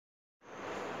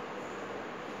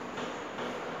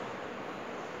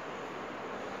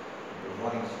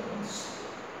morning, students.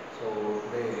 So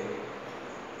today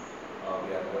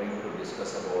we are going to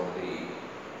discuss about the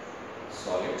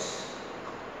solids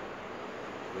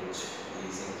which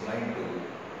is inclined to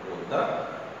both the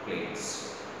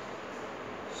planes.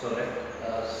 So let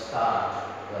us start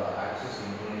the axis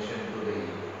inclination to the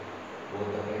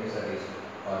both the planes, that is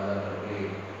horizontal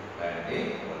plane and the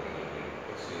vertical plane.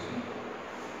 Excuse me.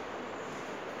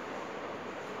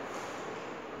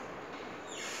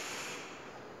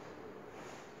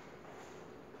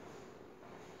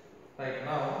 Right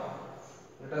now,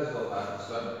 let us go for this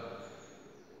one.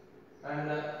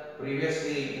 And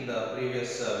previously, in the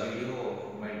previous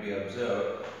video, might be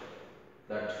observed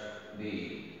that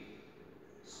the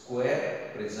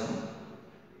square prism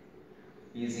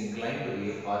is inclined to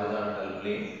the horizontal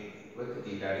plane with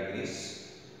theta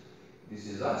degrees. This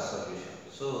is our solution.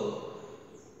 So,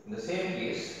 in the same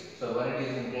case, so when it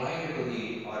is inclined to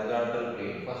the horizontal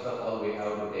plane, first of all, we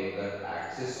have to take that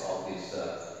axis of this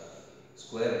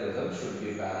square prism should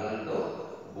be parallel to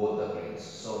both the planes.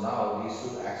 So now these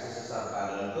two axes are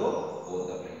parallel to both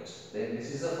the planes. Then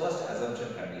this is the first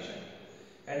assumption condition.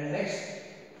 And next,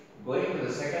 going to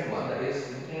the second one, that is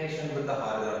inclination with the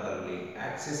horizontal plane.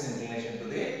 Axis inclination to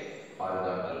the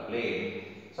horizontal plane,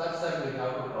 such that we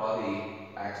have to draw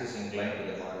the axis inclined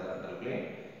to the horizontal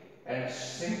plane and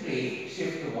simply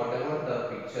shift whatever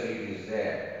the picture it is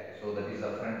there. So that is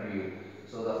the front view.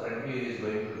 So the front view is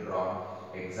going to draw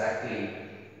exactly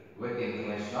with the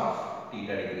inclination of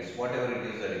theta degrees, whatever it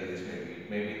is the degrees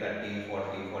may be 30,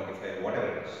 40, 45, whatever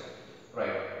it is,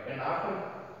 right? And after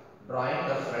drawing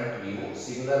the front view,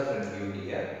 similar front view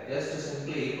here, just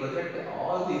simply project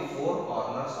all the four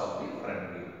corners of the front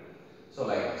view. So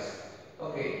like this,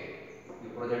 okay, you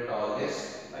project all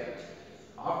this like this.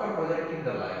 After projecting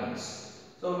the lines,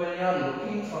 so when you are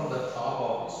looking from the top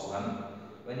of this one,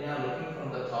 when you are looking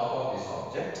from the top of this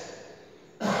object,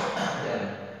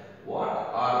 then what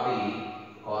are the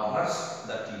corners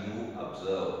that you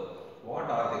observe? What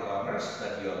are the corners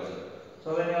that you observe?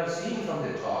 So when you are seeing from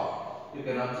the top, you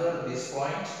can observe this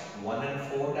point 1 and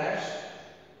 4 dash,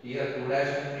 here 2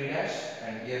 dash and 3 dash,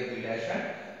 and here B dash and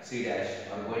C dash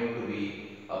are going to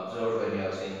be observed when you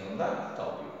are seeing from the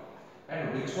top view.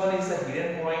 And which one is the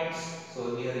hidden points?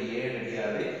 So here A and D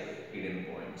are the hidden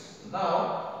points.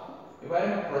 Now, if I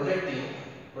am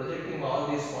projecting all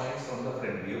these points from the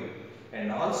front view,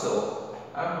 and also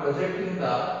I am projecting the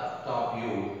top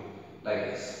view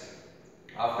like this.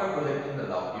 After projecting the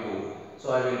top view,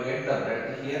 so I will get the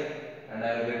breadth here and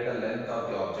I will get the length of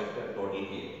the object total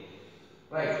here.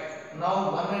 Right.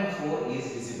 Now 1 and 4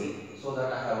 is visible, so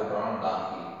that I have drawn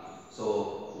darkly.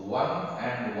 So 1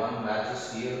 and 1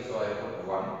 matches here, so I put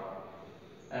 1.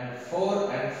 And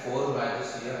 4 and 4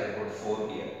 matches here, I put 4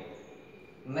 here.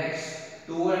 Next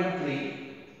 2 and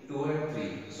 3, 2 and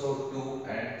 3, so 2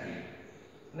 and 3.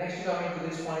 Next coming to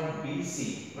this point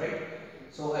BC, right?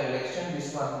 So I will extend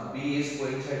this one. B is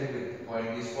coinciding with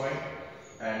point this point,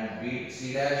 and B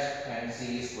C dash and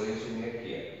C is coinciding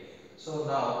here. So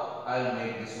now I will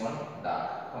make this one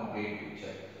dark, complete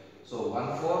picture. So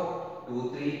 1 4,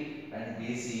 2 3, and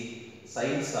BC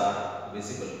sides are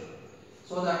visible.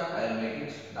 So that I will make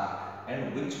it dark.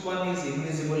 And which one is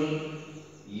invisible?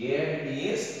 A and D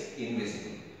is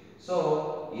invisible.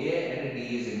 So A and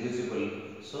D is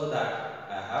invisible, so that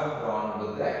I have drawn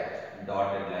with the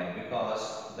dotted line,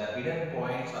 because the hidden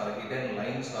points or hidden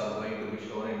lines are going to be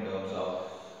shown in terms of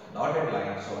dotted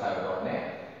line. So I have drawn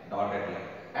a dotted line,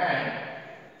 and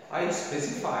I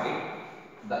specified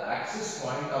the axis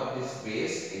point of this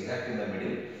base exactly in the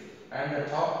middle, and the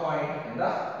top point in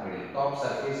the middle, top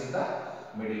surface in the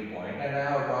middle point, and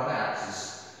I have drawn an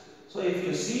axis. So if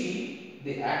you see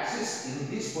the axis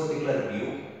in this particular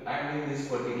view and in this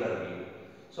particular view,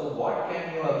 so what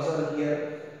can you observe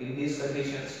here in these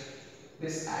conditions?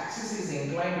 This axis is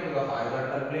inclined to the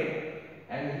horizontal plane,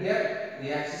 and here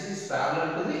the axis is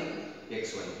parallel to the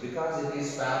xy, because it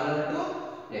is parallel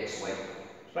to xy,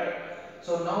 right?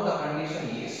 So now the condition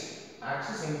is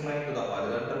axis inclined to the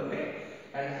horizontal plane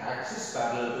and axis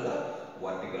parallel to the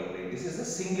vertical plane. This is the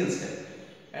single step.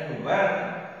 And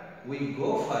when we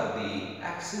go for the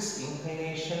axis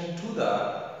inclination to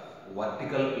the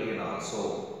vertical plane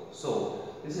also, so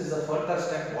this is the further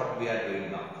step what we are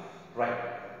doing now, right?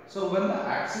 So when the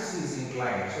axis is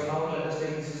inclined, so now let us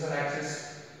take this is an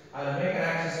axis. I will make an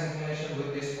axis inclination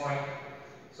with this point.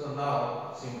 So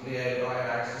now simply I draw an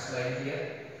axis line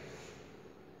here.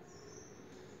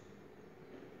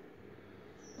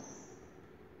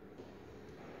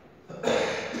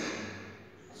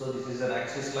 So this is an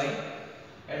axis line,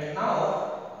 and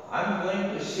now I am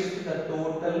going to shift the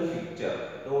total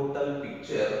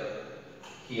picture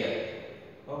here.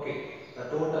 Okay. the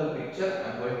total picture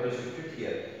I am going to shift it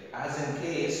here. As in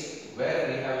case where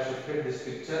we have shifted this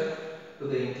picture to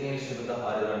the inclination to the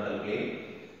horizontal plane,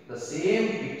 the same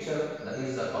picture, that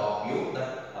is the top view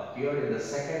that appeared in the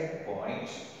second point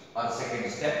or second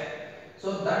step.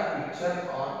 So that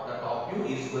picture on the top view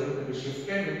is going to be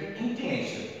shifted with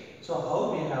inclination. So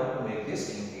how we have to make this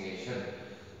inclination?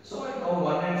 So I know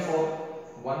 1 and 4.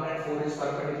 1 and 4 is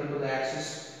perpendicular to the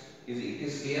axis. It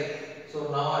is clear.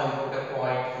 So now I will put a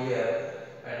point here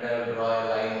and I will draw a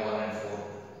line 1 and 4.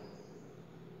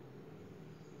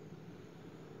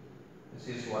 This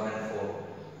is 1 and 4.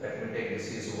 Let me take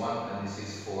this is 1 and this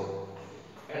is 4.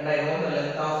 And I know the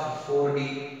length of 4D.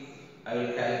 I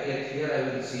will calculate here.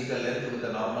 I will see the length with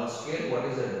the normal scale. What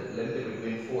is the length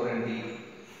between 4 and D?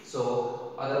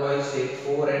 So otherwise take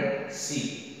 4 and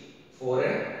C. 4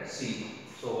 and C.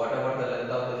 So whatever the length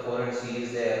of the 4 and C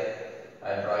is there,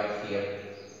 I will draw it here.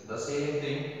 The same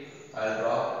thing I will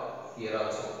draw here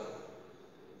also.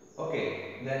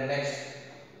 Okay. Then next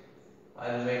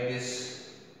I will make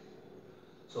this.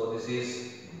 So this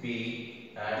is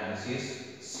B and this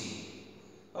is C.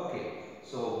 Okay.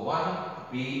 So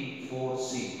 1B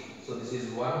 4C. So this is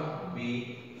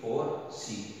 1B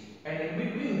 4C. And in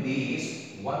between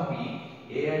these 1B,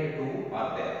 A and 2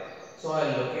 are there. So I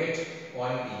locate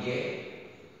point A.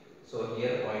 So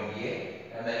here point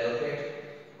A and I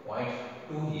locate point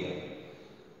 2 here.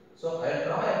 So I will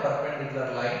draw a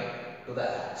perpendicular line to the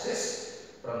axis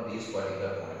from these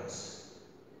particular points.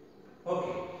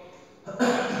 Okay.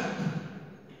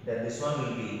 Then this one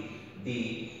will be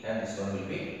D and this one will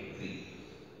be 3.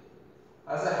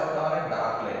 As I have drawn a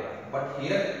dark line, but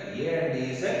here A and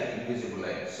D is an invisible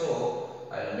line. So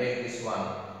I will make this one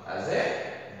as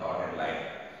a dotted line.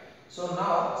 So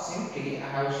now simply I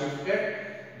have shifted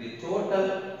the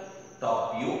total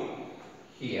top view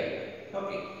here.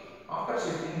 Okay. After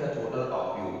shifting the total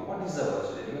top view, what is the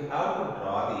procedure? You have to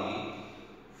draw the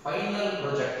final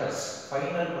projectors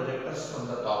from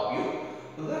the top view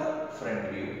to the front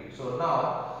view. So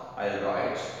now I will draw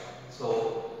it.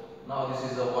 So now this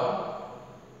is the 1.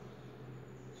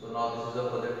 So now this is the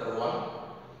projector 1.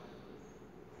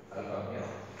 I will come here.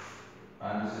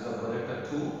 And this is the projector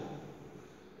 2.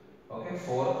 Okay,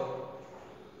 4.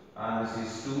 And this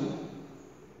is 2.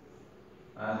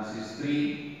 And this is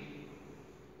 3.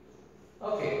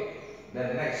 Okay.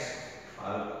 Then next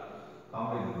I will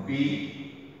come with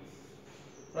B.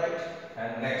 Right.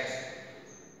 And next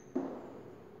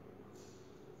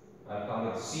I will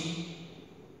come with C.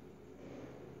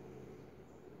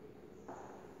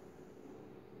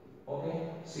 Okay,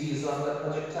 C is another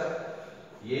projector,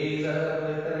 A is another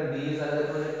projector and D is another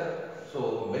projector.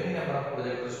 So many number of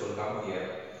projectors will come here.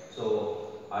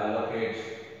 So I will locate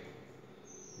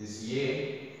this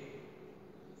A.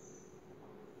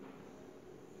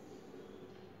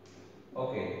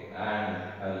 Okay, and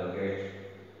I will locate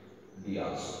D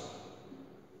also.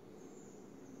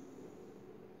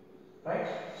 Right?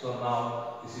 So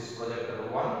now this is projector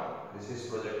 1, this is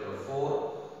projector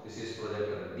 4, this is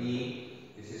projector D.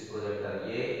 This is projector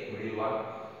A, middle one,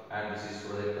 and this is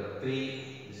projector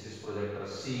 3, this is projector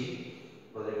C,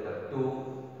 projector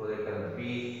 2, projector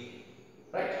B,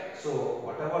 right? So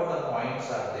whatever the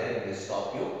points are there in this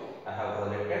top view, I have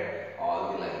projected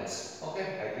all the lines.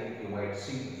 Okay, I think you might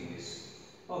see this.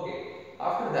 Okay,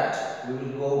 after that we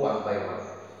will go one by one.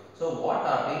 So what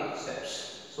are the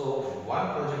steps? So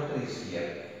one projector is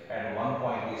here and one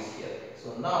point is here.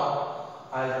 So now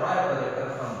I will draw a projector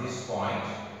from this point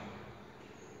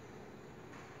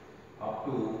up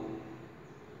to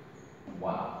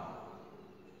 1.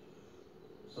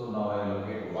 So now I will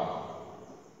locate 1.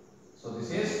 So this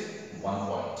is 1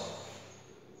 point.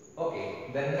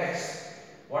 Okay, then next,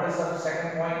 what is the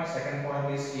second point? Second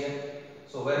point is here.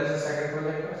 So where is the second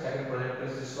projector? Second projector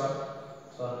is this one.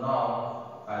 So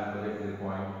now I will project the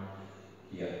point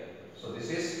here. So this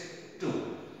is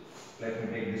 2. Let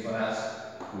me take this one as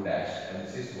 2 dash and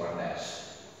this is 1 dash.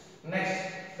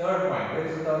 Next, third point. Where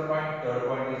is the third point? Third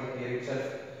point is here itself.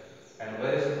 And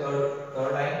where is the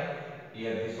third line?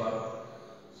 Here, this one.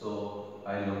 So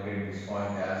I locate this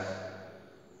point as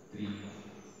 3.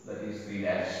 That is 3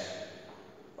 dash.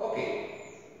 Okay.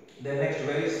 Then next,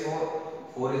 where is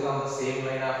 4? 4 is on the same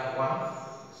line of 1.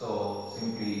 So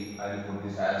simply I will put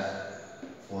this as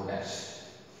 4 dash.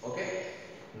 Okay.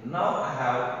 Now I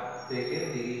have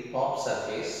taken the top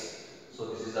surface.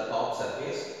 So this is the top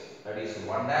surface. That is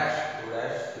 1 dash, 2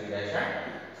 dash, 3 dash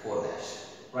and 4 dash.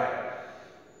 Right.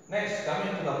 Next,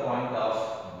 coming to the point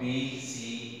of B,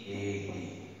 C, A,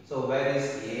 D. So where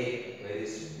is A, where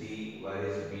is D, where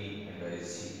is B and where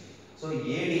is C? So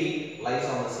AD lies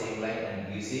on the same line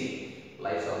and BC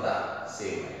lies on the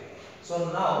same line.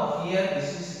 So now here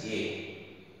this is A.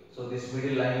 So this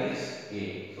middle line is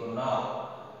A. So now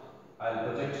I'll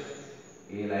project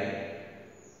A line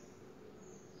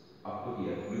up to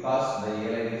here because the A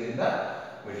line is in the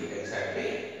middle, exactly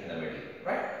in the middle,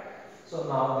 right? So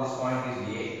now this point is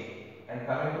A, and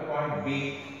coming to point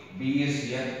B, B is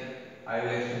here. I will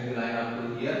extend the line up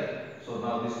to here. So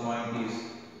now this point is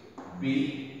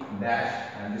B dash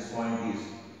and this point is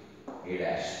A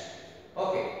dash.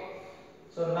 Okay.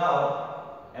 So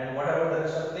now, and what about the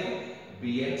rest of thing?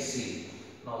 B and C.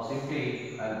 Now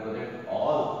simply I will project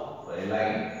all a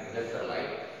line, project a line.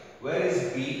 Where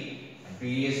is B?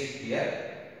 B is here.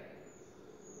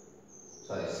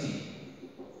 Sorry, C.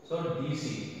 So DC.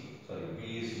 Sorry, B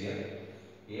is here.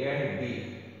 A and B.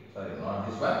 Sorry, not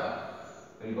this one.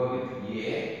 We'll go with A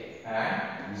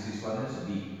and this one is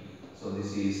B. So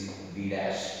this is B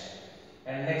dash.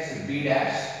 And next B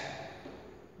dash.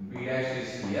 B dash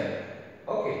is here.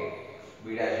 Okay.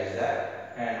 B dash is there.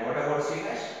 And what about C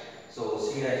dash? So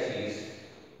C dash is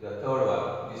the third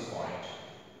one, this point.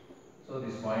 So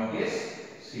this point is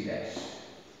C dash.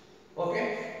 Okay.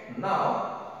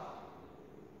 Now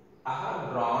I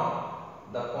have drawn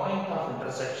the point of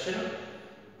intersection.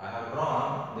 I have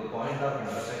drawn the point of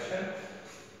intersection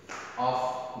of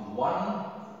 1,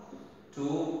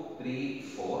 2, 3,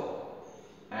 4,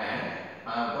 and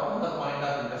I have drawn the point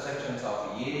of intersections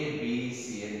of A, B,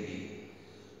 C and D.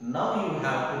 Now you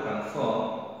have to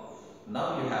confirm.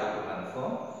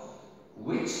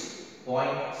 Which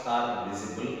points are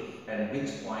visible and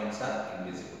which points are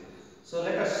invisible. So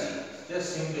let us see.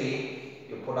 Just simply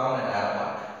you put on an arrow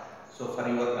mark. So for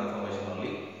your confirmation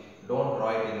only, don't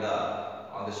draw it in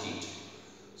on the sheet.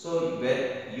 So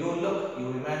where you look, you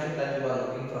imagine that you are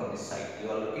looking from this side.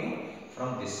 You are looking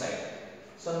from this side.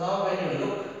 So now when you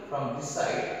look from this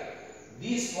side,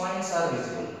 these points are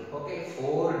visible. Okay,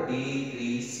 4, D,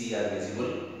 3, C are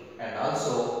visible, and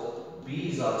also B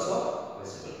is also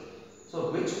visible.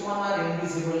 So which one are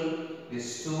invisible?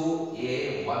 These 2,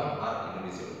 A, 1 are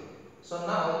invisible. So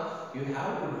now you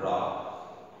have to draw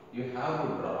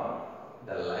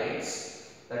the lines,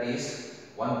 that is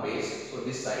one base. So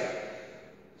this side,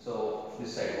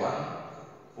 1,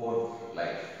 4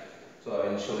 line. So I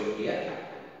will show it here.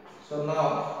 So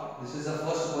now this is the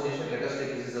first position. Let us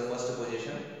take this is the first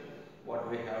position. What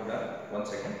we have done. 1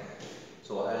 second.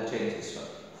 So I will change this one.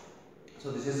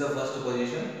 So this is the first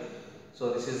position.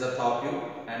 So this is the top view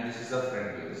and this is the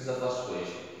front view. This is the first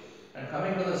position. And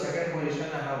coming to the second position,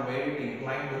 I have made it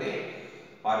inclined to the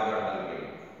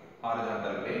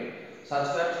horizontal plane,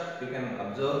 such that you can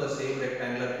observe the same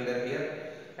rectangular figure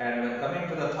here. And when coming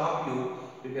to the top view,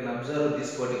 you can observe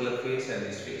this particular face and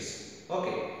this face.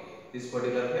 Okay, this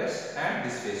particular face and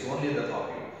this face, only the top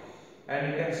view.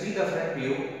 And you can see the front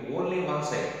view only one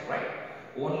side, right?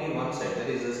 Only one side, that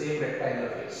is the same rectangular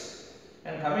face.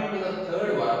 And coming to the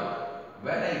third one,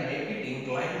 when I make it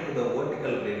inclined to the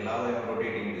vertical plane, now I am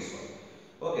rotating this one.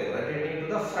 Okay, rotating to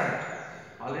the front.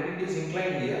 Already it is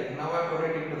inclined here, now I am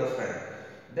rotating to the front.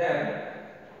 Then,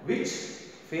 which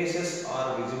faces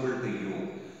are visible to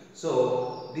you?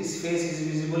 So, this face is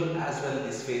visible as well,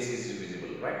 this face is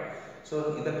visible, right?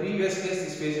 So, in the previous case,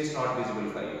 this face is not visible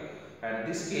for you. And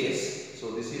this case,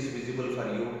 so this is visible for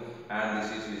you and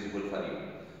this is visible for you.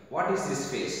 What is this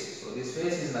face? So, this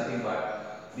face is nothing but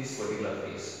this particular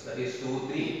face, that is 2,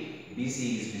 3,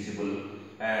 BC is visible,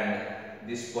 and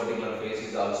this particular face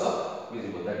is also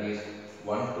visible, that is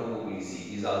 1, 2,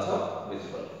 BC is also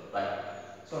visible, right?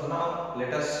 So now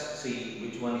let us see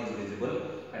which one is visible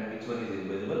and which one is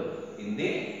invisible in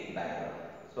the diagram.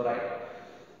 So right.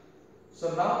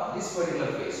 So now this particular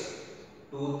face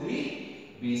 2,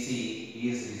 3, BC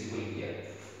is visible here.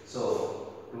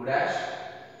 So 2 dash,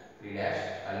 3 dash,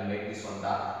 I will make this one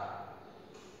dark.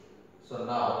 So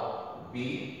now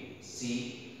B, C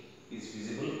is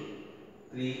visible,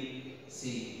 3,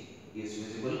 C is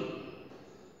visible.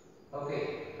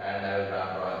 Okay, and I will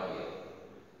draw it here.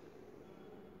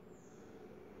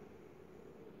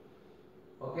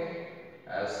 Okay,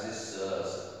 as this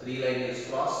 3 line is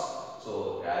crossed,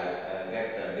 so I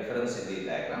get a difference in the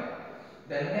diagram.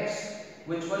 Then next,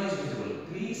 which one is visible?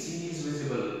 3, C is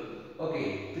visible.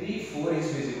 Okay, 3, 4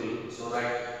 is visible. So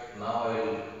right now I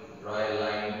will draw a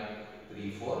line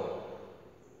 3, 4.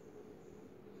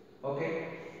 Okay,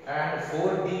 and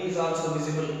 4D is also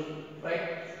visible, right?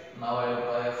 Now I will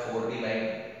draw a 4D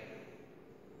line.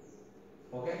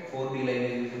 Okay, 4D line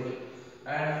is visible,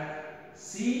 and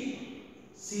CD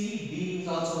is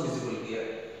also visible here.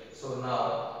 So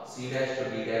now C dash to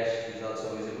D dash is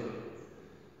also visible.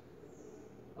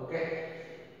 Okay,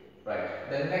 right.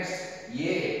 Then next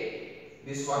A,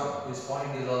 this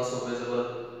point is also visible.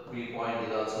 P point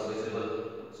is also visible.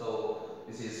 So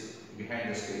this is behind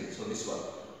the screen. So this one,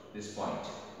 this point.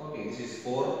 Okay, this is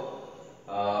 4,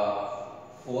 3,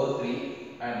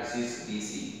 and this is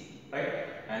DC, right?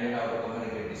 And you have to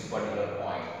communicate this particular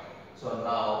point. So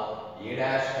now A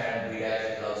dash and B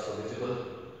dash is also visible,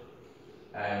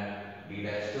 and B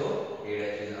dash to A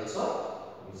dash is also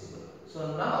visible.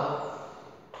 So now,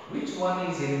 which one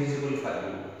is invisible for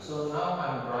you? So now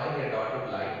I am drawing a dotted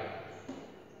line.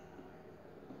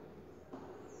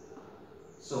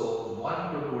 So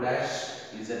 1 to 2 dash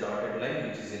is a dotted line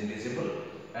which is invisible,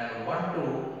 and 1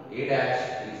 to A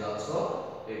dash is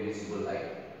also a visible line.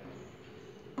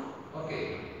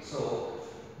 Okay, so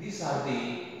these are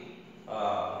the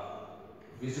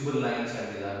visible lines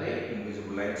and these are the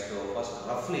invisible lines. So first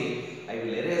roughly I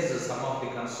will erase some of the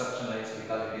construction lines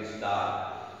because it is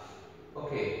dark.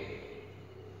 Okay,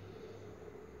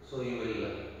 so you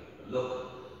will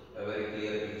look a very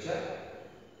clear picture.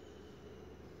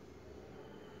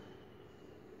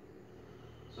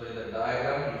 So in the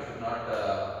diagram you should not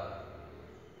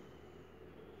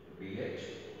delete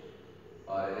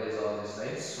or erase all these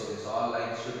lines. So these all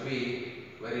lines should be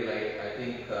very light. I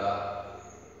think you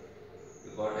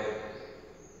got a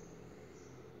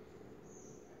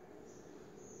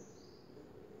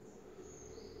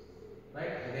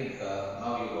right. I think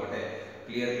now you got a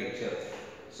clear picture.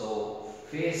 So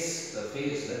the face that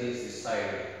is this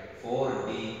side, 4D,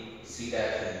 C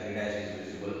dash and B dash is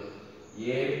visible. A,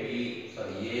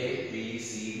 B,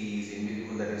 C, D is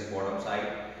invisible, that is bottom side.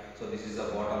 So this is the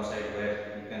bottom side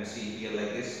where you can see here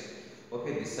like this.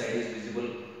 Okay, this side is visible,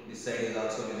 this side is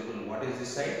also visible. What is this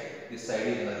side? This side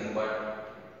is nothing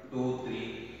but 2,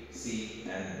 3, C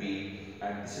and B,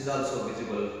 and this is also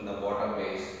visible, the bottom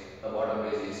base. The bottom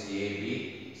base is A,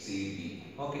 B, C, D.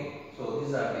 Okay, so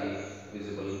these are the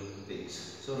visible things.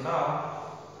 So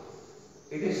now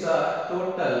it is a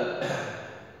total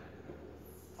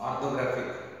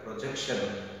orthographic projection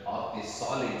of the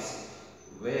solids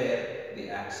where the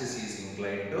axis is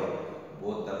inclined to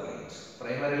both the planes.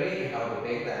 Primarily you have to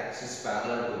take the axis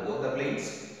parallel to both the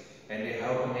planes, and you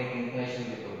have to make inclination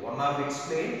with one of its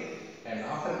plane, and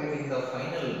after getting the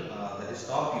final that is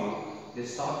top view, the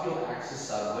top view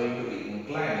axis are going to be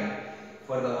inclined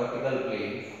for the vertical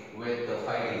plane with the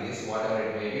 5 degrees, whatever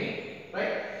it may be,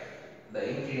 right? The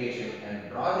inclination,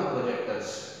 and draw the projectors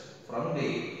from the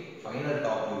final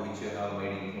top view which you have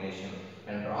made inclination,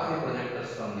 and draw the projectors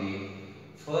from the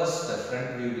first front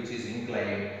view which is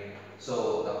inclined.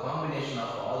 So the combination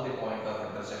of all the point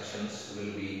of intersections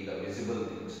will be the visible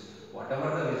things.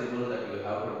 Whatever the visible that you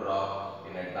have to draw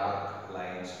in a dark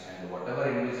lines, and whatever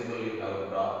invisible you have to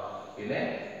draw in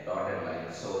a dotted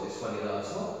line. So this one is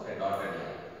also a dotted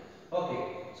line. Okay,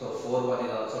 so 4, 1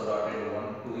 is also dotted,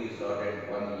 1, 2 is dotted,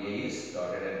 1 A is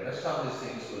dotted, and rest of these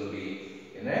things will be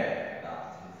in a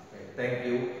dark. Okay, thank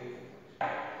you.